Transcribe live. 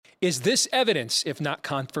Is this evidence, if not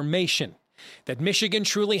confirmation, that Michigan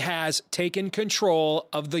truly has taken control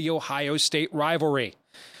of the Ohio State rivalry?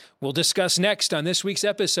 We'll discuss next on this week's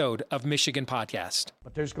episode of Michigan Podcast.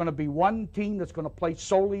 But there's going to be one team that's going to play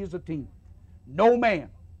solely as a team. No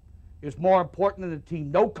man is more important than the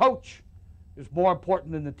team. No coach is more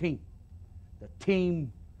important than the team. The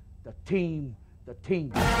team, the team, the team.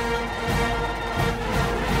 Looks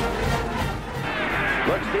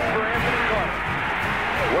deep for Anthony Clark.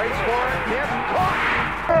 Waits for it. Hit. Caught.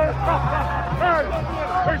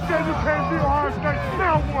 They said you can't be Ohio State.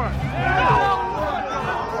 Now what?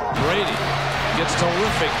 Brady gets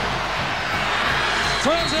terrific.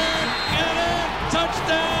 Throws it, and a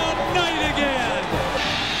touchdown, Knight again.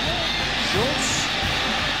 Schultz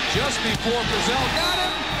just before Brazil got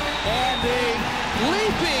him, and a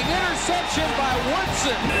leaping interception by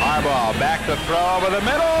Woodson. Harbaugh back to throw over the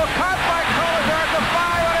middle. Caught by Collier at the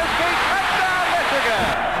 5 on his feet. Touchdown, Michigan.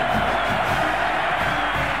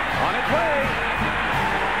 On its way.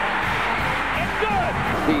 It's good.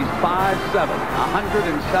 He's 5'7",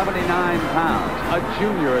 179 pounds, a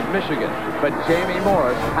junior at Michigan. But Jamie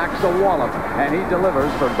Morris packs a wallop, and he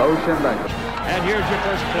delivers for Bo Schembechler. And here's your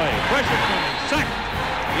first play. Pressure coming. Sack.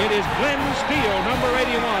 It is Glenn Steele, number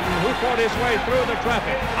 81, who fought his way through the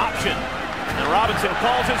traffic. Option. And Robinson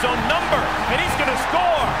calls his own number, and he's going to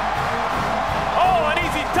score. Oh, an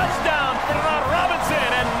easy touchdown for Robinson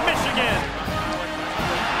and Michigan.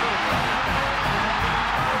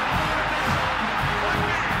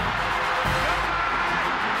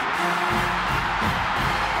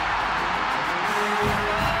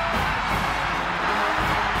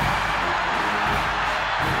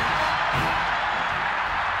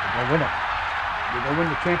 Win it. We're going to win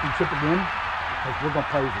the championship again because we're going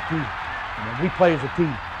to play as a team. And when we play as a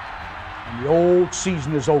team and the old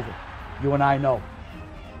season is over, you and I know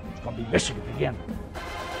it's going to be Michigan again.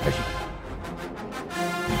 Michigan.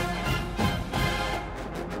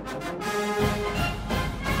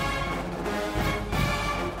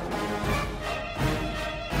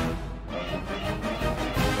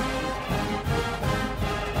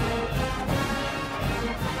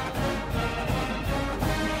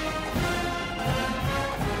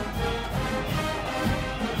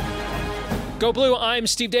 Go Blue, I'm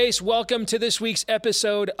Steve Deace. Welcome to this week's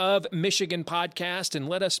episode of Michigan Podcast, and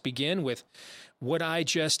let us begin with what I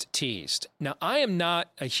just teased. Now, I am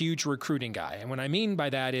not a huge recruiting guy, and what I mean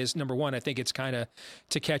by that is, number one, I think it's kind of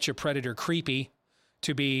to catch a predator creepy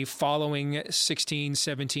to be following 16,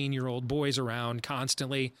 17-year-old boys around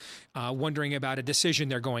constantly, wondering about a decision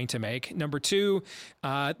they're going to make. Number two,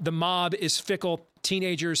 the mob is fickle,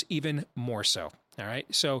 teenagers even more so. All right.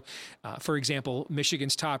 So, for example,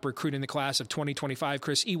 Michigan's top recruit in the class of 2025,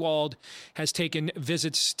 Chris Ewald, has taken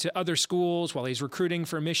visits to other schools while he's recruiting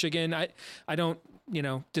for Michigan. I don't,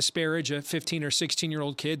 disparage a 15 or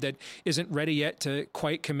 16-year-old kid that isn't ready yet to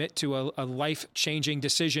quite commit to a life-changing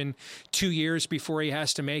decision 2 years before he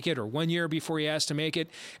has to make it or 1 year before he has to make it.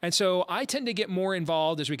 And so I tend to get more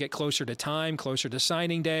involved as we get closer to time, closer to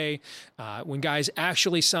signing day, when guys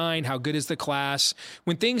actually sign, how good is the class,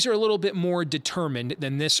 when things are a little bit more determined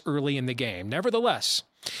than this early in the game. Nevertheless,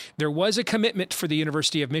 there was a commitment for the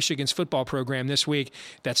University of Michigan's football program this week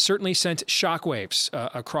that certainly sent shockwaves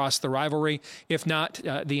across the rivalry, if not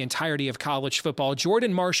the entirety of college football.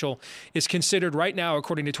 Jordan Marshall is considered right now,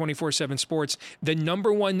 according to 24/7 Sports, the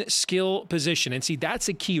number one skill position. And see, that's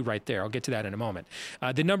a key right there. I'll get to that in a moment.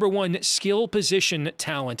 The number one skill position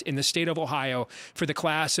talent in the state of Ohio for the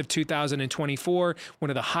class of 2024,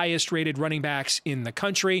 one of the highest rated running backs in the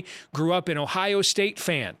country, grew up an Ohio State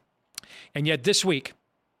fan. And yet this week,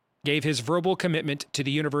 gave his verbal commitment to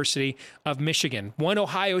the University of Michigan. One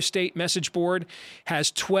Ohio State message board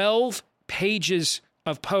has 12 pages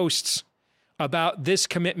of posts about this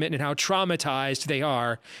commitment and how traumatized they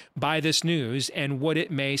are by this news and what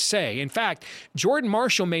it may say. In fact, Jordan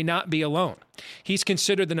Marshall may not be alone. He's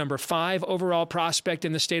considered the number 5 overall prospect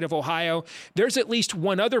in the state of Ohio. There's at least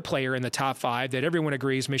one other player in the top 5 that everyone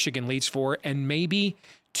agrees Michigan leads for, and maybe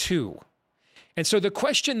 2. And so the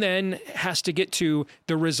question then has to get to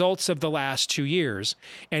the results of the last 2 years.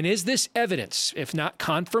 And is this evidence, if not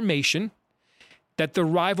confirmation, that the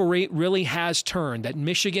rivalry really has turned, that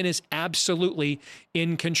Michigan is absolutely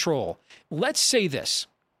in control? Let's say this.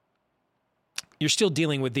 You're still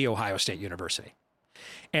dealing with The Ohio State University.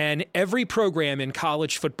 And every program in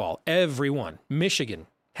college football, everyone, Michigan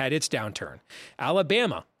had its downturn.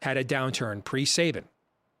 Alabama had a downturn pre-Saban.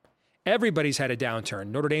 Everybody's had a downturn.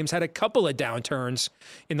 Notre Dame's had a couple of downturns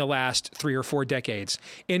in the last 3 or 4 decades.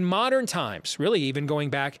 In modern times, really even going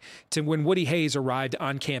back to when Woody Hayes arrived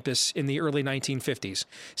on campus in the early 1950s.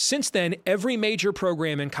 Since then, every major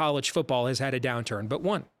program in college football has had a downturn, but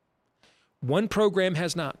one. One program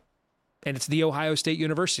has not. And it's The Ohio State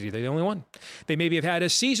University. They're the only one. They maybe have had a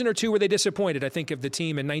season or two where they disappointed. I think of the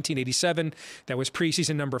team in 1987 that was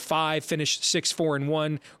preseason number 5, finished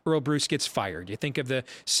 6-4-1. Earl Bruce gets fired. You think of the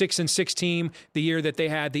 6-6 team, the year that they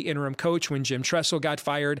had the interim coach when Jim Tressel got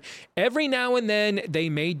fired. Every now and then they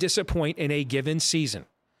may disappoint in a given season.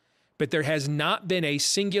 But there has not been a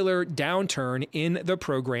singular downturn in the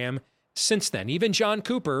program since then. Even John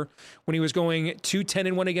Cooper, when he was going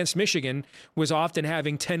 2-10-1 against Michigan, was often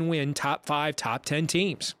having 10-win, top 5, top 10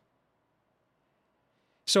 teams.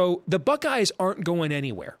 So the Buckeyes aren't going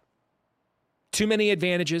anywhere. Too many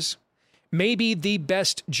advantages. Maybe the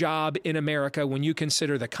best job in America when you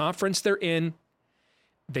consider the conference they're in.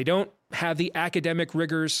 They don't have the academic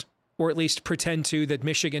rigors, or at least pretend to, that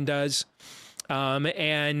Michigan does.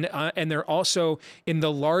 And they're also in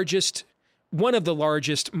the largest, one of the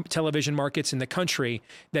largest television markets in the country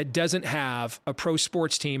that doesn't have a pro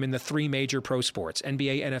sports team in the 3 major pro sports,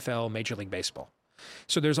 NBA, NFL, Major League Baseball.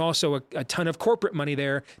 So there's also a ton of corporate money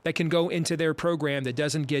there that can go into their program that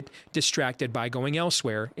doesn't get distracted by going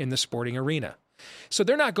elsewhere in the sporting arena. So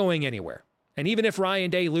they're not going anywhere. And even if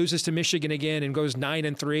Ryan Day loses to Michigan again and goes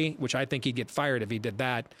 9-3, which I think he'd get fired if he did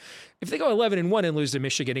that. If they go 11-1 and lose to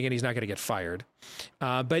Michigan again, he's not going to get fired.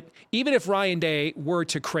 But even if Ryan Day were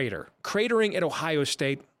to cratering at Ohio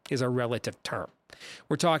State is a relative term.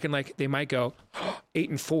 We're talking like they might go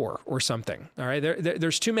 8-4 or something. All right,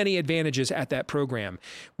 there's too many advantages at that program.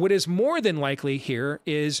 What is more than likely here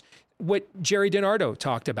is what Jerry DiNardo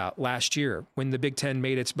talked about last year when the Big Ten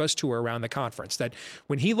made its bus tour around the conference, that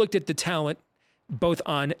when he looked at the talent, both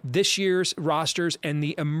on this year's rosters and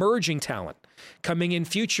the emerging talent coming in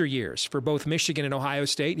future years for both Michigan and Ohio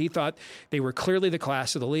State, he thought they were clearly the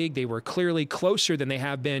class of the league. They were clearly closer than they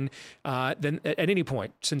have been than at any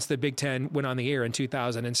point since the Big Ten went on the air in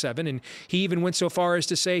 2007. And he even went so far as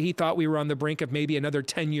to say he thought we were on the brink of maybe another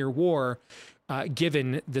 10-year war,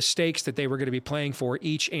 given the stakes that they were going to be playing for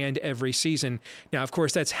each and every season. Now, of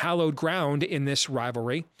course, that's hallowed ground in this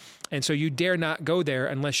rivalry, and so you dare not go there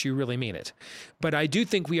unless you really mean it. But I do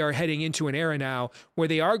think we are heading into an era now where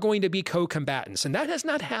they are going to be co-combatants, and that has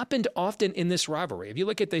not happened often in this rivalry. If you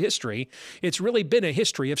look at the history, it's really been a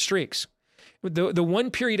history of streaks. The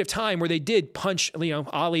one period of time where they did punch,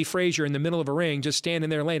 Ali Frazier in the middle of a ring, just standing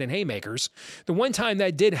there laying haymakers, the one time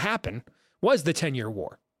that did happen was the 10-year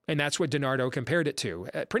war. And that's what DiNardo compared it to.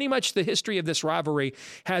 Pretty much the history of this rivalry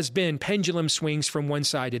has been pendulum swings from one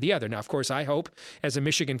side to the other. Now, of course, I hope as a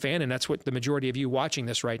Michigan fan, and that's what the majority of you watching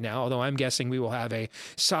this right now, although I'm guessing we will have a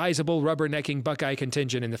sizable rubbernecking Buckeye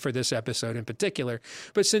contingent for this episode in particular.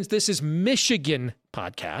 But since this is Michigan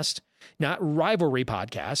podcast, not rivalry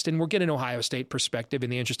podcast, and we'll get an Ohio State perspective in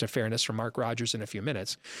the interest of fairness from Mark Rogers in a few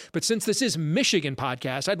minutes. But since this is Michigan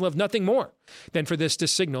podcast, I'd love nothing more than for this to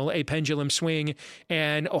signal a pendulum swing,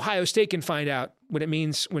 and Ohio State can find out what it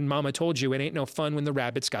means when Mama told you it ain't no fun when the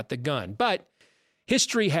rabbit's got the gun. But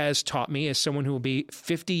history has taught me, as someone who will be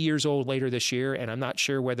 50 years old later this year, and I'm not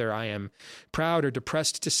sure whether I am proud or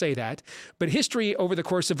depressed to say that, but history over the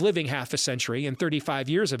course of living half a century and 35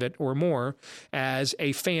 years of it or more as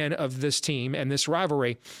a fan of this team and this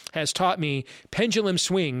rivalry has taught me pendulum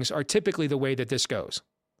swings are typically the way that this goes.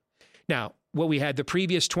 Now, what we had the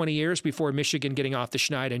previous 20 years before Michigan getting off the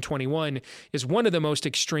schneid in 21 is one of the most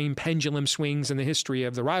extreme pendulum swings in the history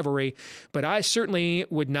of the rivalry, but I certainly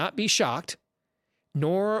would not be shocked,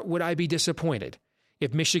 nor would I be disappointed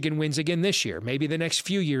if Michigan wins again this year, maybe the next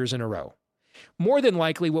few years in a row. More than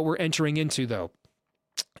likely, what we're entering into, though,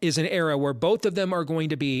 is an era where both of them are going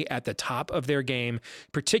to be at the top of their game,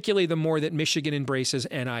 particularly the more that Michigan embraces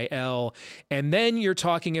NIL. And then you're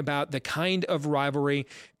talking about the kind of rivalry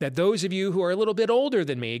that those of you who are a little bit older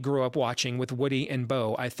than me grew up watching with Woody and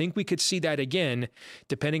Bo. I think we could see that again,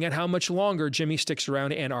 depending on how much longer Jimmy sticks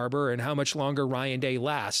around Ann Arbor and how much longer Ryan Day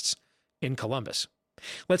lasts in Columbus.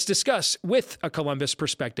 Let's discuss with a Columbus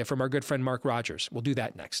perspective from our good friend Mark Rogers. We'll do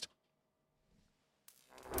that next.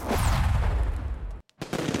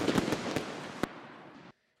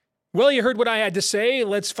 Well, you heard what I had to say.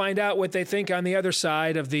 Let's find out what they think on the other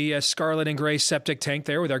side of the scarlet and gray septic tank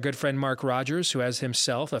there with our good friend Mark Rogers, who has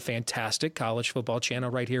himself a fantastic college football channel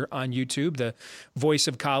right here on YouTube, the voice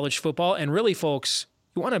of college football. And really, folks,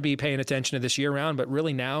 you want to be paying attention to this year-round, but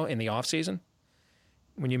really now in the offseason,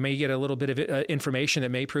 when you may get a little bit of information that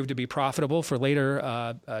may prove to be profitable for later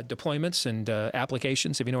deployments and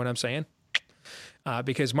applications, if you know what I'm saying.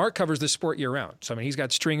 because Mark covers the sport year-round. So, I mean, he's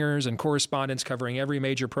got stringers and correspondents covering every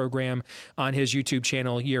major program on his YouTube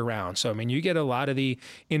channel year-round. So, I mean, you get a lot of the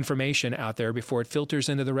information out there before it filters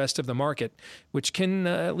into the rest of the market, which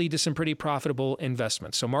can lead to some pretty profitable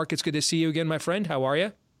investments. So, Mark, it's good to see you again, my friend. How are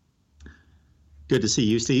you? Good to see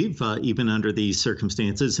you, Steve, even under these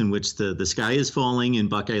circumstances in which the sky is falling in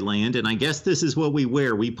Buckeye land. And I guess this is what we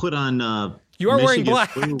wear. We put on you are wearing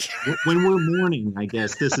black. When we're mourning, I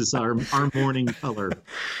guess this is our mourning color.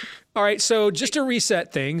 All right, so just to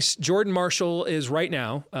reset things, Jordan Marshall is right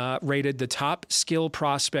now rated the top skill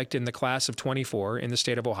prospect in the class of 24 in the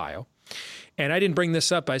state of Ohio. And I didn't bring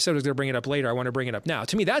this up. I said I was going to bring it up later. I want to bring it up now.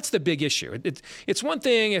 To me, that's the big issue. It's one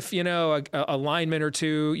thing if, a lineman or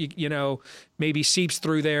two, maybe seeps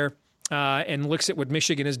through there and looks at what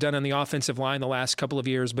Michigan has done on the offensive line the last couple of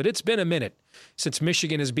years. But it's been a minute since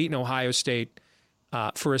Michigan has beaten Ohio State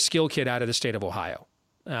for a skill kid out of the state of Ohio.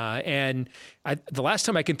 And the last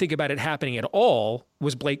time I can think about it happening at all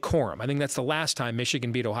was Blake Corum. I think that's the last time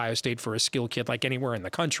Michigan beat Ohio State for a skill kid like anywhere in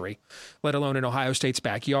the country, let alone in Ohio State's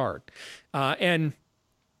backyard. And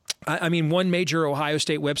I mean, one major Ohio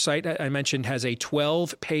State website I mentioned has a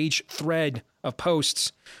 12-page thread of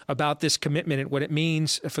posts about this commitment and what it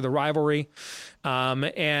means for the rivalry.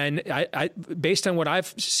 And I based on what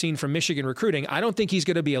I've seen from Michigan recruiting, I don't think he's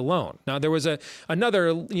going to be alone. Now, there was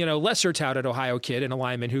another, lesser touted Ohio kid, an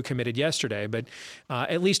lineman who committed yesterday, but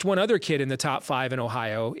at least one other kid in the top 5 in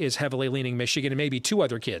Ohio is heavily leaning Michigan, and maybe 2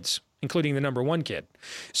 other kids, including the number 1 kid.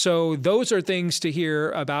 So those are things to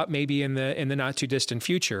hear about maybe in the not too distant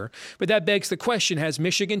future. But that begs the question, has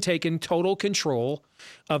Michigan taken total control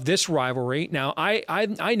of this rivalry? Now,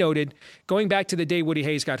 I noted, going back to the day Woody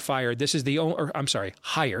Hayes got hired, this is the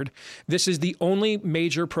only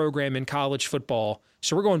major program in college football,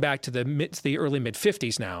 so we're going back to the early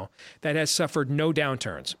mid-50s now, that has suffered no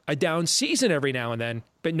downturns. A down season every now and then,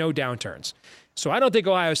 but no downturns. So I don't think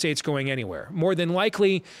Ohio State's going anywhere. More than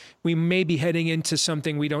likely, we may be heading into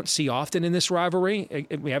something we don't see often in this rivalry.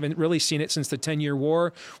 We haven't really seen it since the 10-year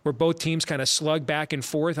war, where both teams kind of slug back and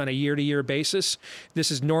forth on a year-to-year basis. This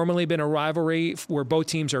has normally been a rivalry where both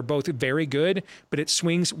teams are both very good, but it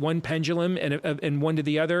swings one pendulum and one to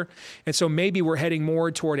the other. And so maybe we're heading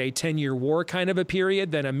more toward a 10-year war kind of a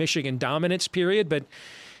period than a Michigan dominance period. But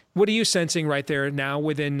what are you sensing right there now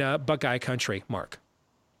within Buckeye country, Mark?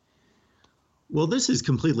 Well, this is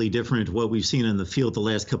completely different what we've seen on the field the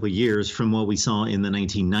last couple of years from what we saw in the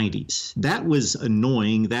 1990s. That was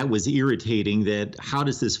annoying. That was irritating. That how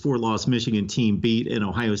does this 4-loss Michigan team beat an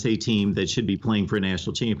Ohio State team that should be playing for a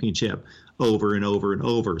national championship over and over and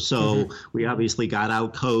over? So we obviously got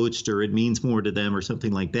out-coached, or it means more to them or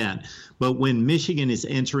something like that. But when Michigan is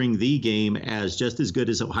entering the game as just as good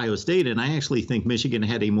as Ohio State, and I actually think Michigan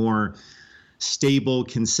had a more stable,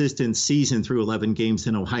 consistent season through 11 games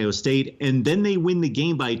in Ohio State, and then they win the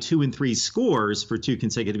game by 2 and 3 scores for 2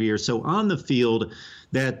 consecutive years. So on the field,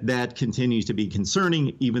 that continues to be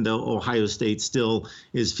concerning, even though Ohio State still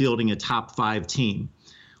is fielding a top 5 team.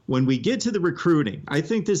 When we get to the recruiting, I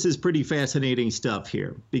think this is pretty fascinating stuff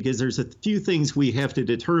here, because there's a few things we have to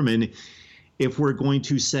determine if we're going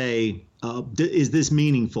to say, is this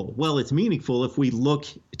meaningful? Well, it's meaningful if we look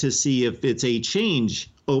to see if it's a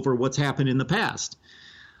change over what's happened in the past.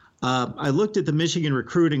 I looked at the Michigan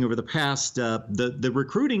recruiting over the past, the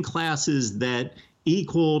recruiting classes that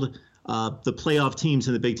equaled the playoff teams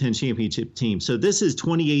in the Big Ten championship team. So this is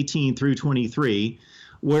 2018 through 23,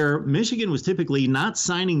 where Michigan was typically not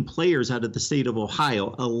signing players out of the state of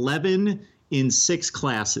Ohio, 11 in 6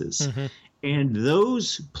 classes. And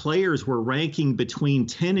those players were ranking between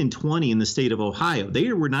 10 and 20 in the state of Ohio.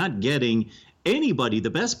 They were not getting anybody. The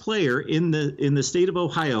best player in the state of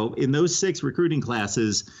Ohio in those 6 recruiting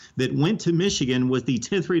classes that went to Michigan was the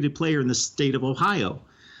 10th rated player in the state of Ohio.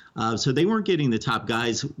 So they weren't getting the top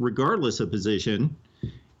guys regardless of position.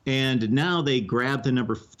 And now they grabbed the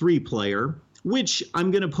number 3 player, which I'm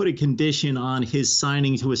going to put a condition on his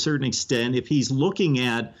signing to a certain extent. If he's looking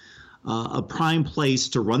at a prime place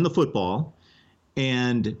to run the football,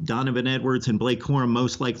 and Donovan Edwards and Blake Corum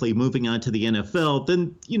most likely moving on to the NFL,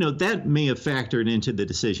 then, that may have factored into the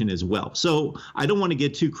decision as well. So I don't want to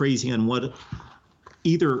get too crazy on what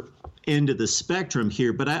either end of the spectrum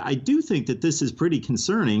here, but I do think that this is pretty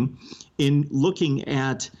concerning in looking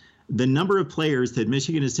at the number of players that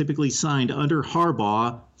Michigan has typically signed under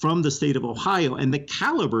Harbaugh from the state of Ohio and the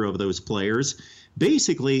caliber of those players.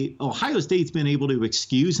 Basically, Ohio State's been able to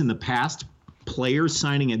excuse in the past players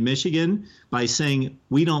signing at Michigan by saying,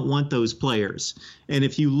 we don't want those players. And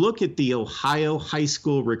if you look at the Ohio high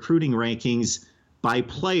school recruiting rankings by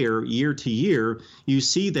player year to year, you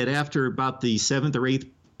see that after about the 7th or 8th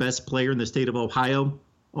best player in the state of Ohio,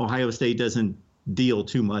 Ohio State doesn't deal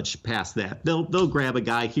too much past that. They'll grab a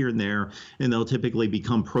guy here and there, and they'll typically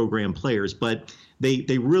become program players. But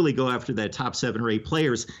they really go after that top 7 or 8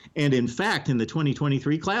 players. And in fact, in the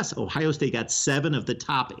 2023 class, Ohio State got 7 of the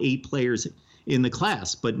top 8 players in the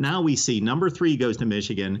class. But now we see number 3 goes to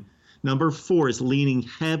Michigan. Number 4 is leaning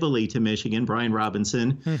heavily to Michigan, Brian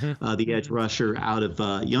Robinson, the edge rusher out of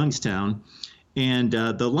Youngstown, and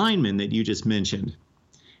the lineman that you just mentioned.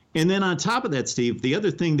 And then on top of that, Steve, the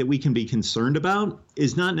other thing that we can be concerned about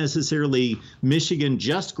is not necessarily Michigan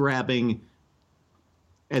just grabbing,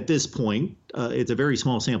 at this point, it's a very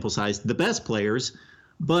small sample size, the best players,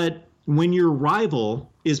 but when your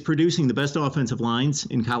rival is producing the best offensive lines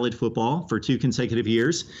in college football for 2 consecutive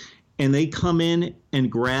years, and they come in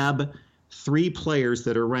and grab 3 players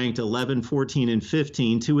that are ranked 11, 14, and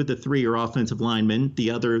 15. 2 of the 3 are offensive linemen, the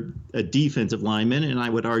other a defensive lineman. And I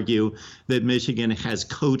would argue that Michigan has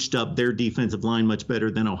coached up their defensive line much better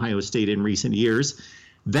than Ohio State in recent years.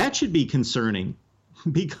 That should be concerning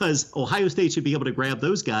because Ohio State should be able to grab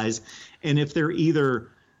those guys. And if they're either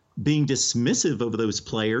being dismissive of those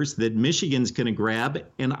players that Michigan's going to grab,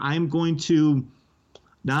 and I'm going to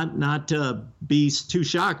not be too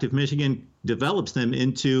shocked if Michigan develops them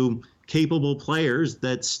into capable players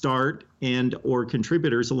that start and or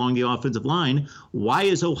contributors along the offensive line. Why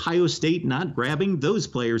is Ohio State not grabbing those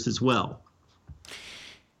players as well?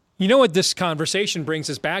 You know what this conversation brings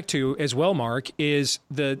us back to as well, Mark, is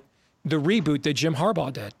the reboot that Jim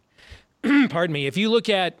Harbaugh did. Pardon me. If you look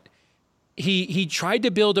at, he tried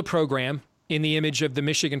to build a program in the image of the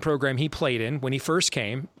Michigan program he played in when he first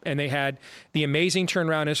came, and they had the amazing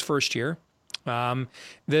turnaround his first year.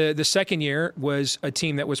 The second year was a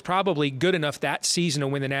team that was probably good enough that season to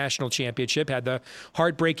win the national championship, had the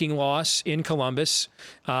heartbreaking loss in Columbus,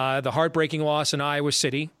 the heartbreaking loss in Iowa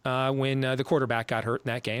City when the quarterback got hurt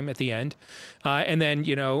in that game at the end. And then,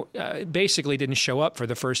 basically didn't show up for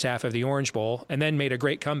the first half of the Orange Bowl and then made a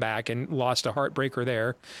great comeback and lost a heartbreaker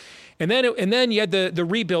there. And then you had the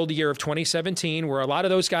rebuild year of 2017 where a lot of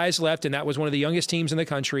those guys left, and that was one of the youngest teams in the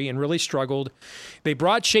country and really struggled. They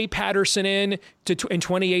brought Shea Patterson in in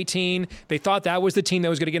 2018. They thought that was the team that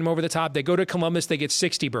was going to get them over the top. They go to Columbus, they get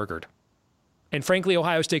 60-burgered. And frankly,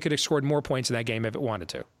 Ohio State could have scored more points in that game if it wanted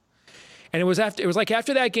to. And it was like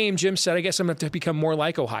after that game, Jim said, I guess I'm going to have to become more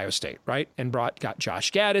like Ohio State, right? And got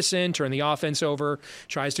Josh Gaddis in, turned the offense over,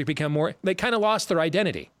 tries to become more. They kind of lost their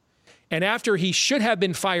identity. And after he should have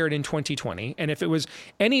been fired in 2020, and if it was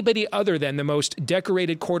anybody other than the most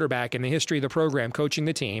decorated quarterback in the history of the program coaching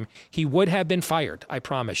the team, he would have been fired, I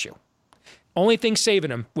promise you. Only thing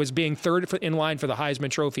saving him was being third in line for the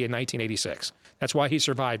Heisman Trophy in 1986. That's why he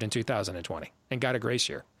survived in 2020 and got a grace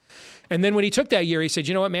year. And then when he took that year, he said,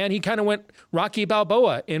 you know what, man, he kind of went Rocky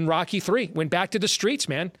Balboa in Rocky III, went back to the streets,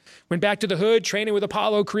 man, went back to the hood, training with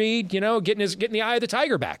Apollo Creed, getting the eye of the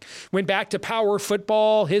tiger back, went back to power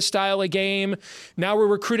football, his style of game. Now we're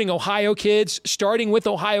recruiting Ohio kids, starting with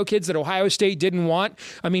Ohio kids that Ohio State didn't want.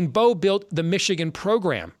 I mean, Bo built the Michigan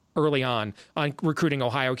program early on recruiting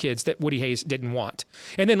Ohio kids that Woody Hayes didn't want.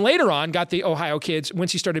 And then later on got the Ohio kids,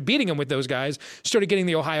 once he started beating them with those guys, started getting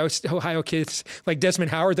the Ohio kids like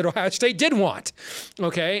Desmond Howard that Ohio State did want.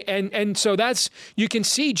 Okay? And so you can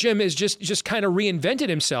see Jim has just kind of reinvented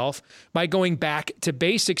himself by going back to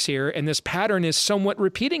basics here, and this pattern is somewhat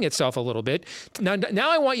repeating itself a little bit.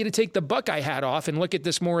 Now I want you to take the Buckeye hat off and look at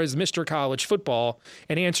this more as Mr. College Football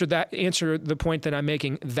and answer the point that I'm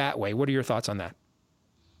making that way. What are your thoughts on that?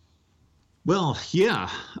 Well, yeah,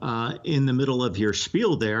 in the middle of your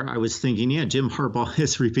spiel there, I was thinking, Jim Harbaugh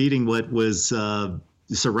is repeating what was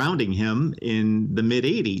surrounding him in the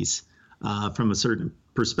mid-'80s from a certain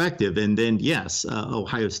perspective. And then, yes,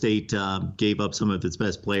 Ohio State gave up some of its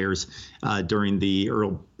best players during the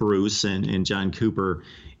Earl Bruce and John Cooper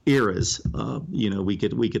eras. We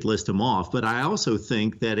could list them off. But I also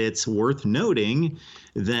think that it's worth noting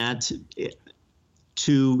that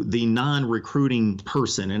to the non-recruiting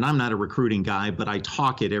person, and I'm not a recruiting guy, but I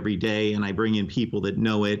talk it every day and I bring in people that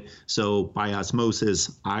know it. So by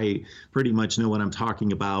osmosis, I pretty much know what I'm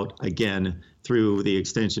talking about, again, through the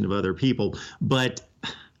extension of other people. But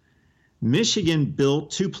Michigan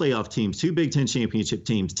built 2 playoff teams, 2 Big Ten championship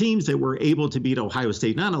teams that were able to beat Ohio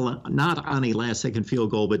State, not on a last-second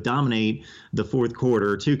field goal, but dominate the fourth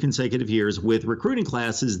quarter 2 consecutive years with recruiting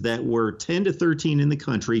classes that were 10 to 13 in the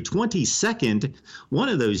country, 22nd one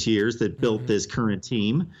of those years that built this current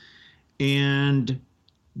team. And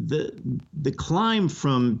the climb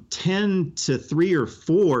from 10 to 3 or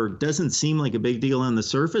 4 doesn't seem like a big deal on the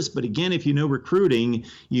surface. But again, if you know recruiting,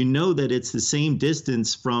 you know that it's the same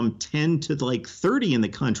distance from 10 to like 30 in the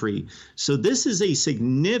country. So this is a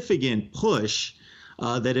significant push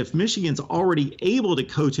that if Michigan's already able to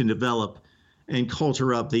coach and develop and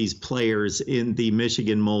culture up these players in the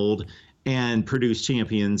Michigan mold and produce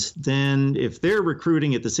champions, then if they're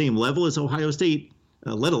recruiting at the same level as Ohio State,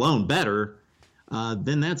 let alone better,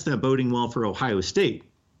 then that's not boding well for Ohio State.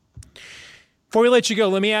 Before we let you go,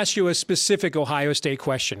 let me ask you a specific Ohio State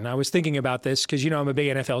question. I was thinking about this because, I'm a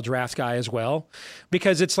big NFL draft guy as well,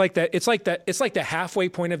 because it's like the halfway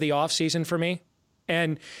point of the offseason for me.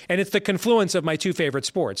 And it's the confluence of my two favorite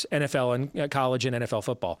sports, NFL and college and NFL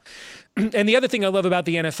football. And the other thing I love about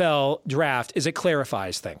the NFL draft is it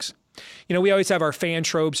clarifies things. We always have our fan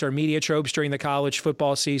tropes, our media tropes during the college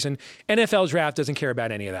football season. NFL draft doesn't care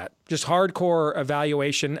about any of that. Just hardcore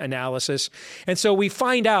evaluation analysis. And so we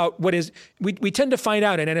find out we tend to find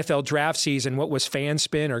out in NFL draft season what was fan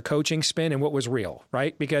spin or coaching spin and what was real,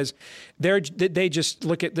 right? Because they just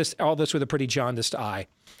look at all this with a pretty jaundiced eye.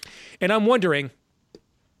 And I'm wondering,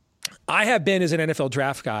 I have been, as an NFL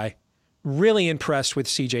draft guy, really impressed with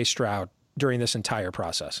C.J. Stroud during this entire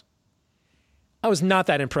process. I was not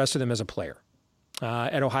that impressed with him as a player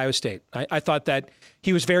at Ohio State. I thought that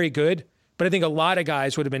he was very good, but I think a lot of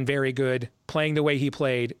guys would have been very good playing the way he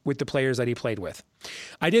played with the players that he played with.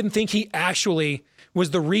 I didn't think he actually was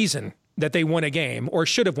the reason that they won a game or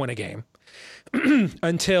should have won a game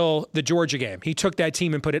until the Georgia game. He took that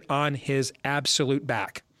team and put it on his absolute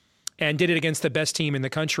back and did it against the best team in the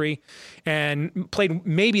country and played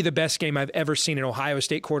maybe the best game I've ever seen an Ohio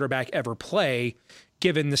State quarterback ever play,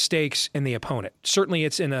 given the stakes and the opponent. Certainly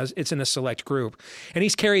it's in a select group. And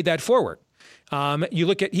he's carried that forward. You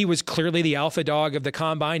look at, he was clearly the alpha dog of the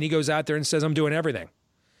combine. He goes out there and says, I'm doing everything.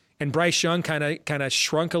 And Bryce Young kind of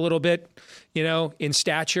shrunk a little bit, in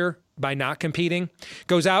stature by not competing.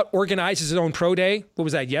 Goes out, organizes his own pro day. What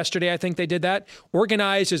was that? Yesterday, I think they did that.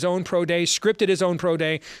 Organized his own pro day, scripted his own pro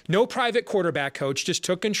day. No private quarterback coach, just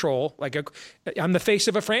took control. I'm the face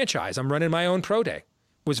of a franchise. I'm running my own pro day.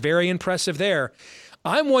 Was very impressive there.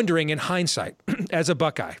 I'm wondering, in hindsight, as a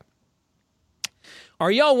Buckeye, are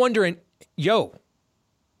y'all wondering,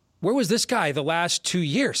 where was this guy the last 2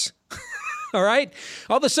 years? All right.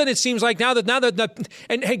 All of a sudden, it seems like now that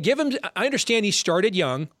and hey, give him. I understand he started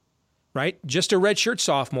young, right? Just a redshirt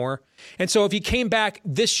sophomore, and so if he came back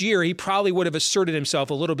this year, he probably would have asserted himself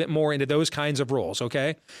a little bit more into those kinds of roles.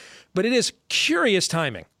 Okay, but it is curious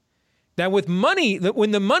timing. Now, with money,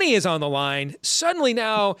 when the money is on the line, suddenly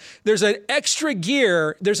now there's an extra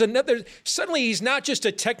gear. Suddenly he's not just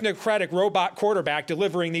a technocratic robot quarterback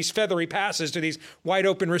delivering these feathery passes to these wide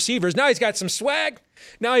open receivers. Now he's got some swag.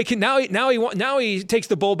 Now he takes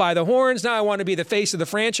the bull by the horns. Now I want to be the face of the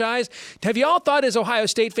franchise. Have you all thought, as Ohio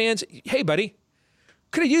State fans, hey, buddy,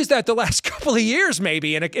 could have used that the last couple of years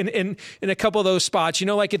maybe in a couple of those spots,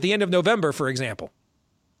 like at the end of November, for example?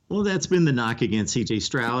 Well, that's been the knock against C.J.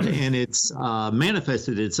 Stroud, and it's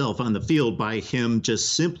manifested itself on the field by him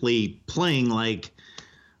just simply playing like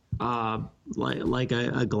a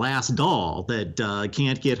glass doll that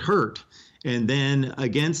can't get hurt. And then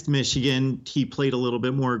against Michigan, he played a little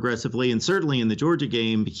bit more aggressively, and certainly in the Georgia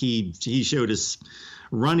game, he showed his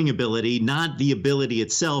running ability, not the ability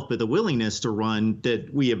itself, but the willingness to run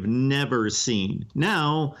that we have never seen.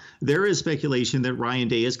 Now, there is speculation that Ryan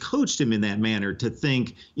Day has coached him in that manner to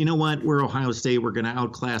think, you know what, we're Ohio State. We're going to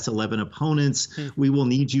outclass 11 opponents. We will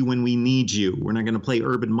need you when we need you. We're not going to play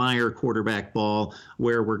Urban Meyer quarterback ball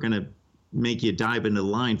where we're going to make you dive into the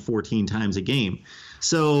line 14 times a game.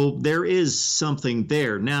 So there is something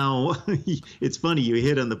there. Now, it's funny you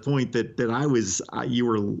hit on the point that you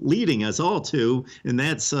were leading us all to, and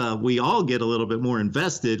that's we all get a little bit more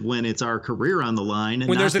invested when it's our career on the line. And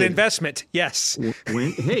when there's an investment, yes.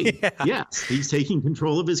 Yes, he's taking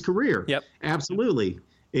control of his career. Yep, absolutely.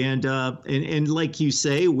 And like you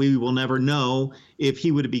say, we will never know if he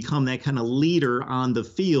would have become that kind of leader on the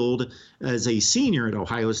field as a senior at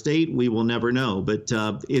Ohio State. We will never know, but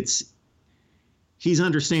he's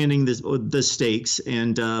understanding the stakes,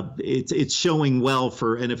 and it's showing well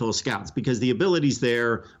for NFL scouts because the ability's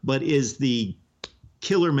there, but is the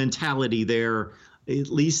killer mentality there? At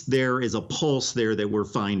least there is a pulse there that we're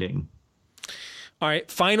finding. All right,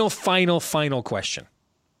 final question.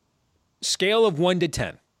 Scale of 1 to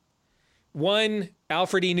 10. 1,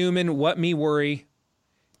 Alfred E. Newman, what me worry.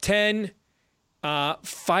 10,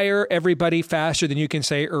 fire everybody faster than you can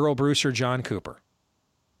say Earl Bruce or John Cooper.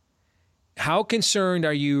 How concerned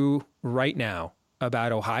are you right now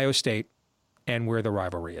about Ohio State and where the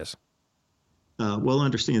rivalry is?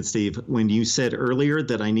 understand, Steve, when you said earlier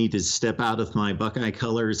that I need to step out of my Buckeye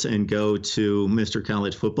colors and go to Mr.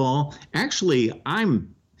 College Football, actually,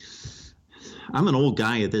 I'm an old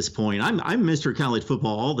guy at this point. I'm Mr. College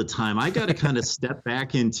Football all the time. I got to kind of step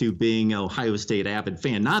back into being an Ohio State avid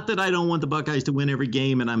fan. Not that I don't want the Buckeyes to win every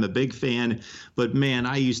game, and I'm a big fan, but man,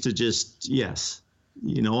 I used to just, yes,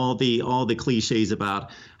 all the cliches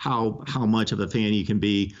about how much of a fan you can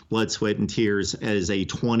be, blood, sweat, and tears as a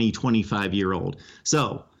 25-year-old.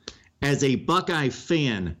 So, as a Buckeye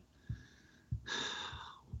fan,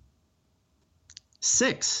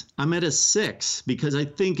 6. I'm at a 6 because I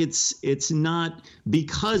think it's not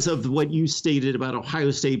because of what you stated about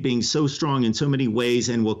Ohio State being so strong in so many ways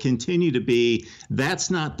and will continue to be. That's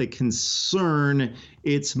not the concern.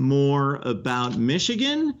 It's more about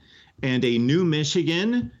Michigan and a new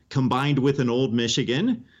Michigan combined with an old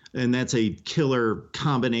Michigan. And that's a killer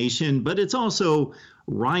combination. But it's also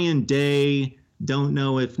Ryan Day. Don't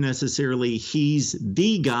know if necessarily he's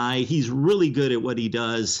the guy. He's really good at what he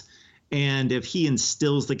does. And if he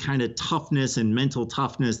instills the kind of toughness and mental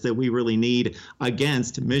toughness that we really need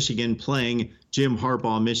against Michigan playing Jim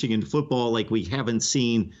Harbaugh Michigan football like we haven't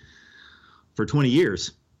seen for 20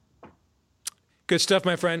 years. Good stuff,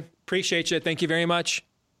 my friend. Appreciate you. Thank you very much.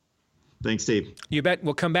 Thanks, Steve. You bet.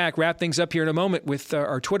 We'll come back, wrap things up here in a moment with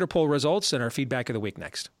our Twitter poll results and our feedback of the week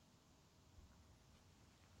next.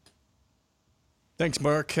 Thanks,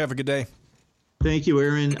 Mark. Have a good day. Thank you,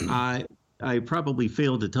 Aaron. I probably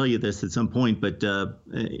failed to tell you this at some point, but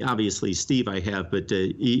obviously, Steve, I have. But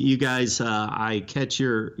you guys, I catch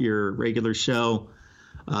your regular show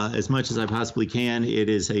as much as I possibly can. It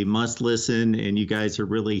is a must listen, and you guys are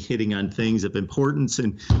really hitting on things of importance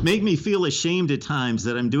and make me feel ashamed at times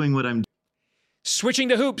that I'm doing what I'm doing. Switching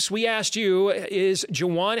to hoops, we asked you, is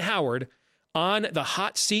Juwan Howard on the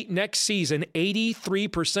hot seat next season?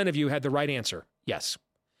 83% of you had the right answer. Yes.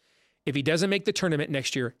 If he doesn't make the tournament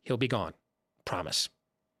next year, he'll be gone. Promise.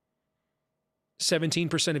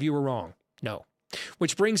 17% of you were wrong. No.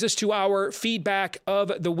 Which brings us to our feedback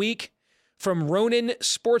of the week from Ronin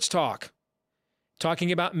Sports Talk,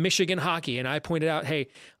 talking about Michigan hockey. And I pointed out, hey,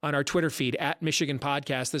 on our Twitter feed, at Michigan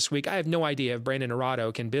Podcast this week, I have no idea if Brandon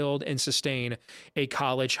Arado can build and sustain a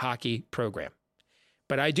college hockey program.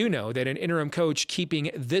 But I do know that an interim coach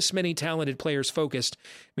keeping this many talented players focused,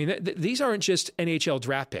 I mean, these aren't just NHL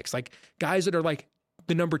draft picks, like guys that are like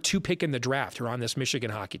the number 2 pick in the draft who are on this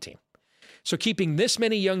Michigan hockey team. So keeping this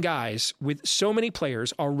many young guys with so many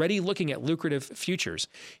players already looking at lucrative futures,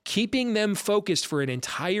 keeping them focused for an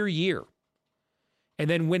entire year, and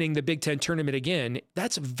then winning the Big Ten tournament again,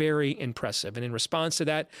 that's very impressive. And in response to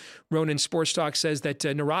that, Ronin Sports Talk says that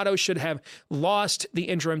Narado should have lost the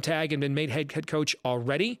interim tag and been made head coach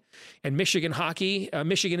already. And Michigan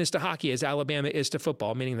is to hockey as Alabama is to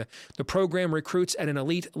football, meaning the program recruits at an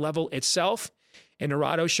elite level itself. And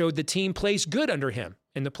Narado showed the team plays good under him,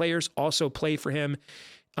 and the players also play for him.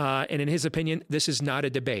 And in his opinion, this is not a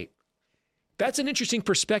debate. That's an interesting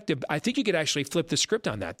perspective. I think you could actually flip the script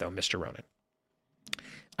on that, though, Mr. Ronin.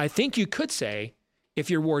 I think you could say, if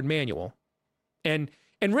you're Ward Manuel, and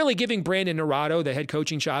really giving Brandon Narado the head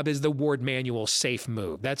coaching job is the Ward Manuel safe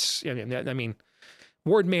move.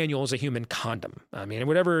 Ward Manuel is a human condom.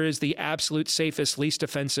 Whatever is the absolute safest, least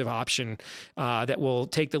offensive option that will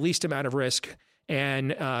take the least amount of risk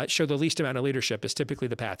and show the least amount of leadership is typically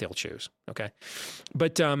the path they'll choose. Okay.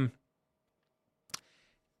 But the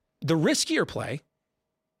riskier play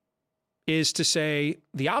is to say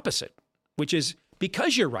the opposite, which is,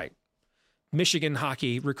 because you're right, Michigan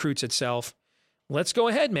hockey recruits itself. Let's go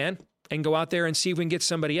ahead, man, and go out there and see if we can get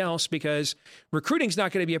somebody else, because recruiting's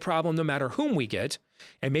not going to be a problem no matter whom we get.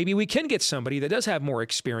 And maybe we can get somebody that does have more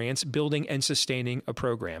experience building and sustaining a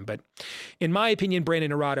program. But in my opinion,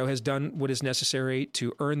 Brandon Arado has done what is necessary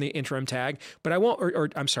to earn the interim tag, but I won't,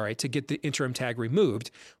 to get the interim tag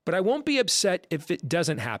removed. But I won't be upset if it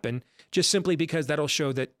doesn't happen, just simply because that'll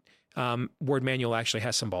show that Ward Manuel actually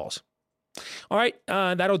has some balls. All right,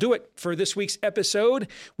 that'll do it for this week's episode.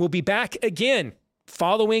 We'll be back again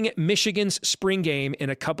following Michigan's spring game in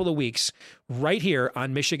a couple of weeks right here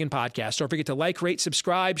on Michigan Podcast. Don't forget to like, rate,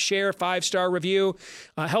 subscribe, share, 5-star review.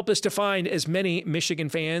 Help us to find as many Michigan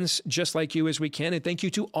fans just like you as we can. And thank you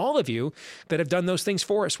to all of you that have done those things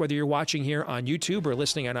for us, whether you're watching here on YouTube or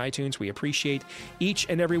listening on iTunes. We appreciate each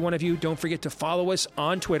and every one of you. Don't forget to follow us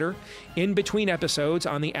on Twitter in between episodes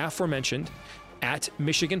on the aforementioned at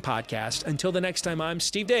Michigan Podcast. Until the next time, I'm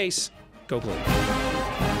Steve Deace. Go Blue.